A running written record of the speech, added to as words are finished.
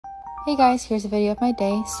Hey guys, here's a video of my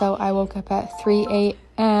day. So I woke up at 3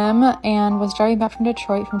 a.m. and was driving back from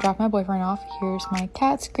Detroit from dropping my boyfriend off. Here's my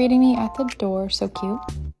cats greeting me at the door, so cute.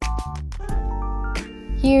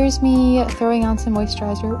 Here's me throwing on some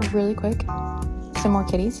moisturizer really quick. Some more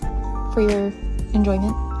kitties for your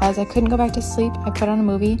enjoyment. As I couldn't go back to sleep, I put on a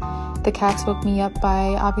movie. The cats woke me up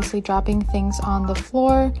by obviously dropping things on the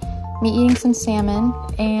floor, me eating some salmon,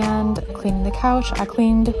 and cleaning the couch. I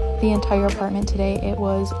cleaned the entire apartment today. It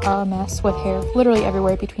was a mess with hair literally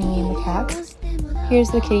everywhere between me and the cats. Here's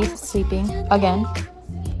the kitties sleeping again.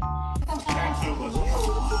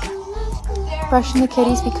 Brushing the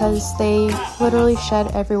kitties because they literally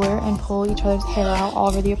shed everywhere and pull each other's hair out all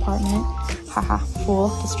over the apartment. Haha, fool,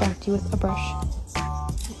 distract you with a brush.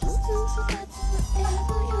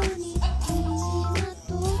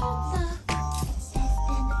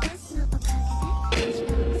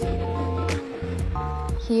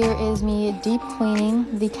 Here is me deep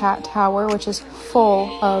cleaning the cat tower, which is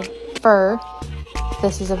full of fur.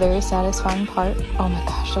 This is a very satisfying part. Oh my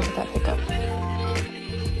gosh, look at that pickup.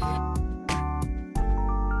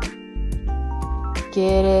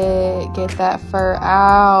 Get it. Get that fur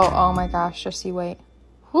out. Oh my gosh, just you wait.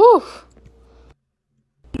 Whew.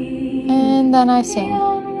 And then I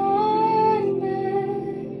sing.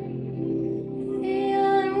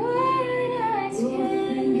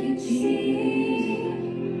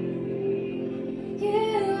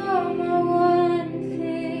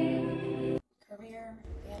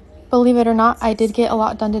 Believe it or not, I did get a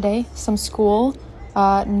lot done today. Some school,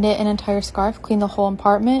 knit an entire scarf, clean the whole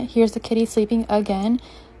apartment. Here's the kitty sleeping again,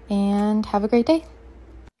 and have a great day.